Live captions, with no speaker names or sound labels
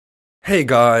Hey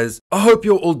guys, I hope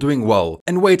you're all doing well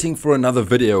and waiting for another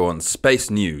video on space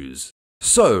news.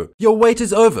 So, your wait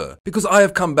is over because I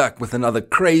have come back with another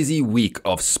crazy week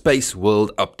of space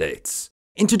world updates.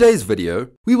 In today's video,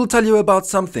 we will tell you about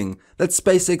something that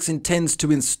SpaceX intends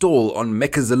to install on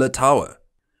Mechazilla Tower.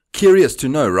 Curious to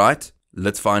know, right?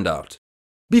 Let's find out.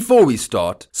 Before we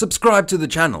start, subscribe to the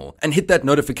channel and hit that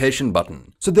notification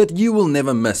button so that you will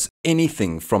never miss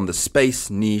anything from the space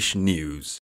niche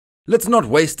news. Let's not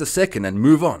waste a second and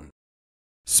move on.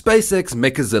 SpaceX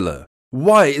Mechazilla.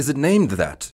 Why is it named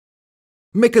that?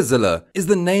 Mechazilla is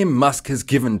the name Musk has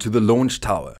given to the launch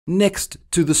tower next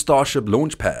to the Starship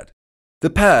launch pad. The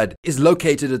pad is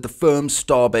located at the firm's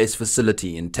Starbase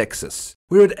facility in Texas,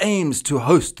 where it aims to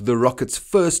host the rocket's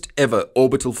first ever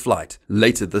orbital flight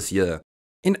later this year.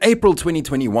 In April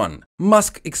 2021,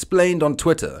 Musk explained on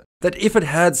Twitter that if it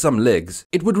had some legs,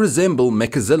 it would resemble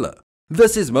Mechazilla.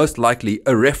 This is most likely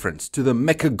a reference to the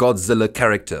Mechagodzilla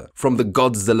character from the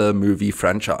Godzilla movie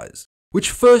franchise,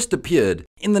 which first appeared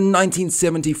in the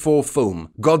 1974 film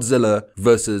Godzilla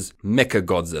vs.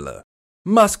 Mechagodzilla.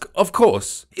 Musk, of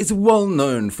course, is well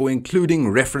known for including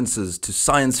references to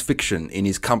science fiction in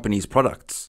his company's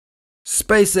products.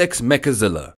 SpaceX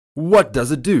Mechazilla. What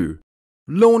does it do?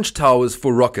 Launch towers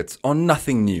for rockets are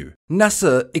nothing new.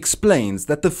 NASA explains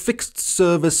that the fixed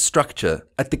service structure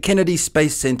at the Kennedy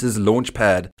Space Center's Launch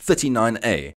Pad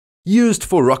 39A, used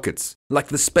for rockets like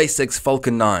the SpaceX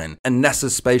Falcon 9 and NASA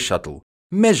Space Shuttle,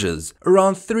 measures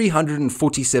around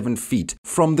 347 feet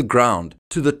from the ground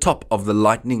to the top of the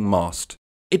Lightning mast.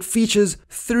 It features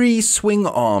 3 swing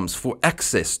arms for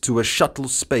access to a shuttle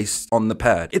space on the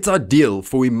pad. It's ideal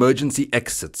for emergency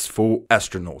exits for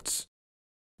astronauts.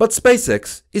 But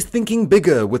SpaceX is thinking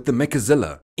bigger with the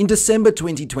Mechazilla. In December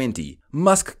 2020,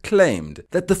 Musk claimed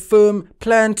that the firm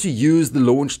planned to use the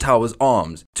launch tower's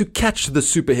arms to catch the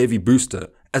Super Heavy booster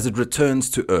as it returns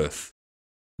to Earth.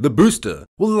 The booster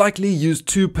will likely use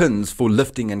 2 pins for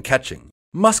lifting and catching.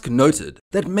 Musk noted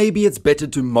that maybe it's better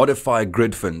to modify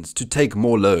grid fins to take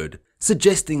more load,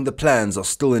 suggesting the plans are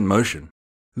still in motion.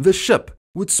 The ship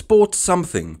would sport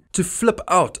something to flip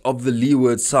out of the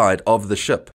leeward side of the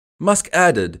ship. Musk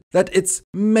added that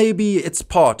maybe it's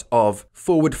part of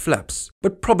forward flaps,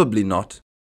 but probably not.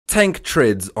 Tank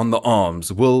treads on the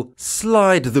arms will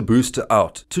slide the booster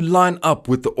out to line up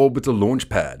with the orbital launch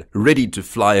pad, ready to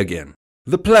fly again.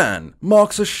 The plan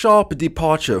marks a sharp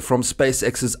departure from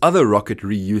SpaceX's other rocket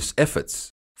reuse efforts.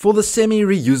 For the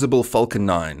semi-reusable Falcon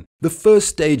 9, the first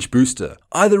stage booster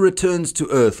either returns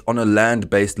to Earth on a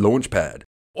land-based launch pad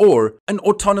or an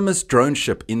autonomous drone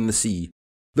ship in the sea.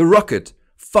 The rocket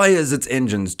fires its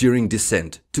engines during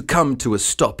descent to come to a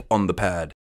stop on the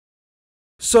pad.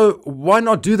 So why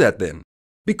not do that then?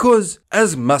 Because,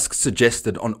 as Musk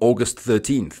suggested on August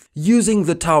 13th, using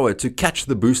the tower to catch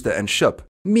the booster and ship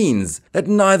means that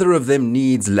neither of them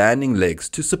needs landing legs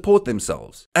to support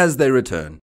themselves as they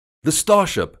return. The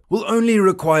Starship will only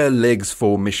require legs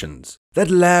for missions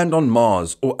that land on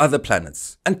Mars or other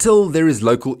planets until there is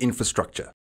local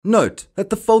infrastructure. Note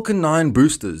that the Falcon 9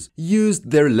 boosters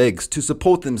used their legs to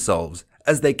support themselves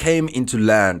as they came into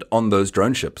land on those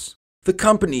drone ships. The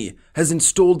company has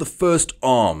installed the first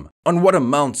arm on what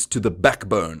amounts to the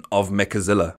backbone of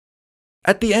Mechazilla.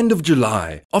 At the end of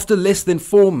July, after less than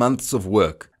 4 months of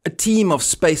work, a team of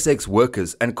SpaceX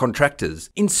workers and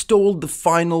contractors installed the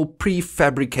final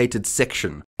prefabricated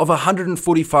section of a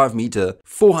 145-meter,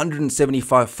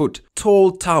 475-foot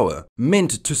tall tower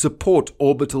meant to support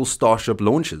orbital Starship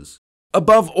launches.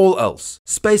 Above all else,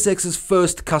 SpaceX's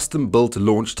first custom-built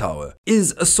launch tower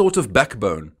is a sort of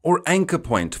backbone or anchor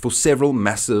point for several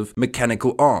massive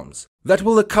mechanical arms that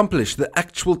will accomplish the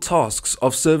actual tasks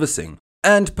of servicing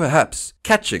and perhaps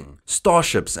catching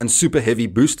Starships and Super Heavy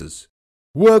boosters.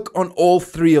 Work on all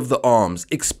 3 of the arms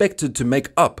expected to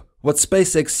make up what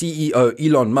SpaceX CEO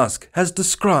Elon Musk has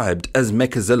described as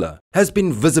Mechazilla has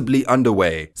been visibly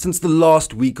underway since the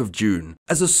last week of June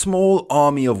as a small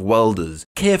army of welders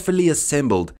carefully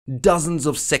assembled dozens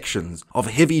of sections of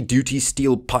heavy-duty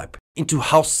steel pipe into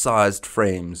house-sized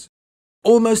frames.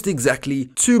 Almost exactly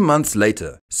 2 months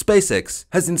later, SpaceX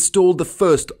has installed the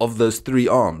first of those 3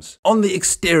 arms on the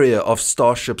exterior of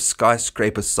Starship's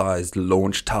skyscraper-sized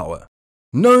launch tower.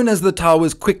 Known as the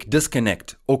tower's Quick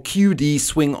Disconnect or QD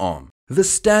swing arm, the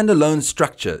standalone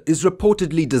structure is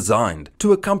reportedly designed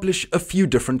to accomplish a few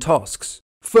different tasks.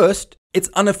 First, its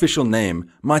unofficial name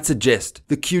might suggest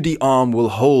the QD arm will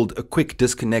hold a quick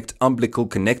disconnect umbilical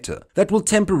connector that will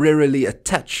temporarily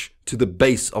attach to the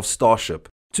base of Starship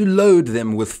to load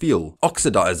them with fuel,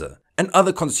 oxidizer, and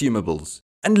other consumables,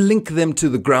 and link them to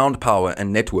the ground power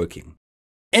and networking.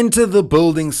 Enter the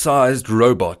building-sized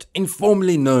robot,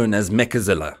 informally known as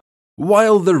Mechazilla.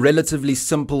 While the relatively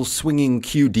simple swinging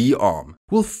QD arm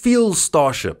will fuel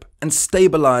Starship and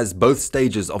stabilize both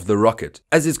stages of the rocket,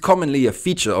 as is commonly a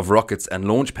feature of rockets and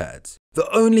launch pads,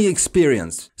 the only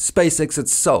experience SpaceX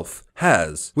itself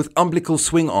has with umbilical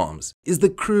swing arms is the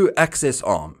Crew Access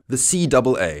Arm, the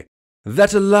CAA,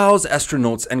 that allows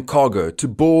astronauts and cargo to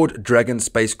board Dragon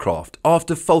spacecraft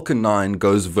after Falcon 9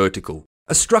 goes vertical,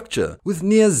 a structure with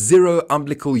near zero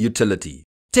umbilical utility.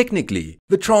 Technically,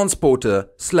 the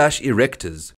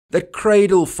transporter/erectors that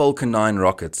cradle Falcon 9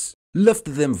 rockets,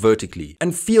 lift them vertically,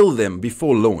 and fuel them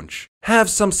before launch have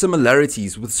some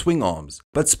similarities with swing arms,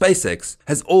 but SpaceX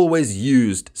has always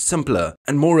used simpler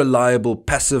and more reliable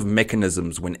passive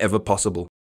mechanisms whenever possible.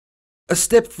 A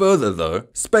step further though,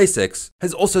 SpaceX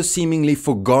has also seemingly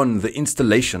forgone the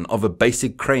installation of a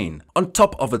basic crane on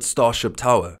top of its Starship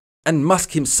tower. And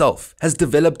Musk himself has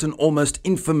developed an almost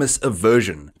infamous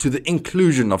aversion to the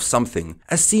inclusion of something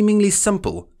as seemingly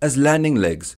simple as landing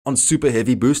legs on super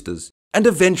heavy boosters, and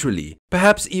eventually,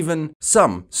 perhaps even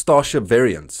some Starship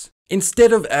variants.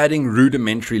 Instead of adding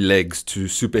rudimentary legs to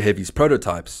Super Heavy's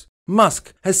prototypes,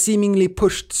 Musk has seemingly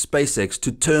pushed SpaceX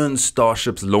to turn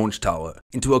Starship's launch tower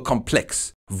into a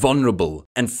complex, vulnerable,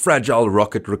 and fragile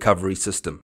rocket recovery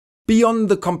system. Beyond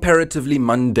the comparatively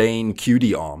mundane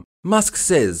QD arm, Musk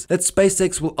says that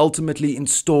SpaceX will ultimately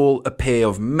install a pair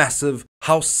of massive,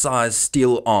 house-sized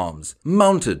steel arms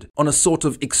mounted on a sort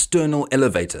of external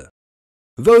elevator.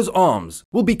 Those arms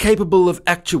will be capable of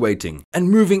actuating and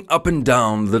moving up and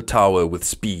down the tower with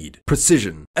speed,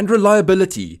 precision, and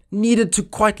reliability needed to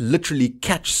quite literally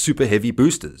catch super heavy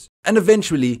boosters, and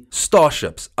eventually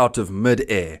starships out of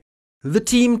mid-air. The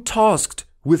team tasked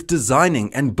with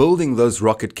designing and building those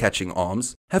rocket-catching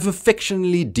arms have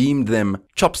affectionately deemed them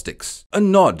chopsticks, a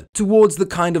nod towards the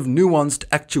kind of nuanced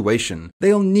actuation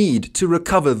they'll need to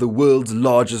recover the world's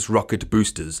largest rocket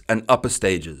boosters and upper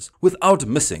stages without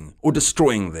missing or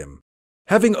destroying them.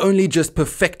 Having only just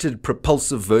perfected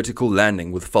propulsive vertical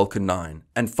landing with Falcon 9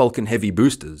 and Falcon Heavy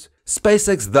boosters,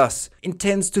 SpaceX thus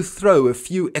intends to throw a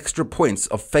few extra points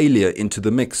of failure into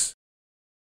the mix.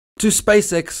 To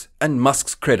SpaceX and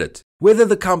Musk's credit, whether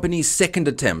the company's second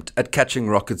attempt at catching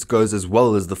rockets goes as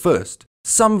well as the first,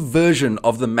 some version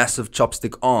of the massive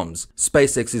chopstick arms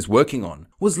SpaceX is working on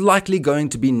was likely going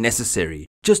to be necessary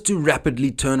just to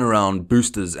rapidly turn around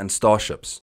boosters and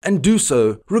starships, and do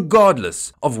so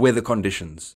regardless of weather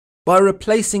conditions. By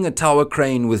replacing a tower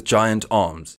crane with giant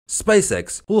arms,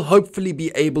 SpaceX will hopefully be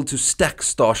able to stack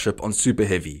Starship on Super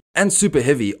Heavy and Super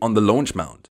Heavy on the launch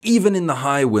mount, even in the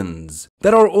high winds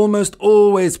that are almost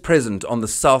always present on the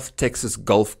South Texas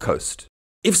Gulf Coast.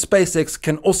 If SpaceX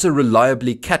can also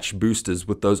reliably catch boosters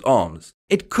with those arms,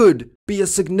 it could be a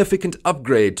significant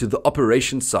upgrade to the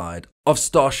operation side of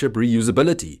Starship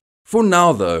reusability. For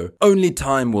now though, only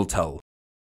time will tell.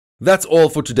 That's all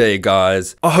for today,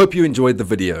 guys. I hope you enjoyed the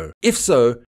video. If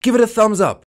so, give it a thumbs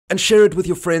up and share it with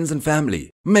your friends and family.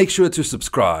 Make sure to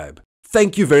subscribe.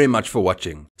 Thank you very much for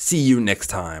watching. See you next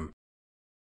time.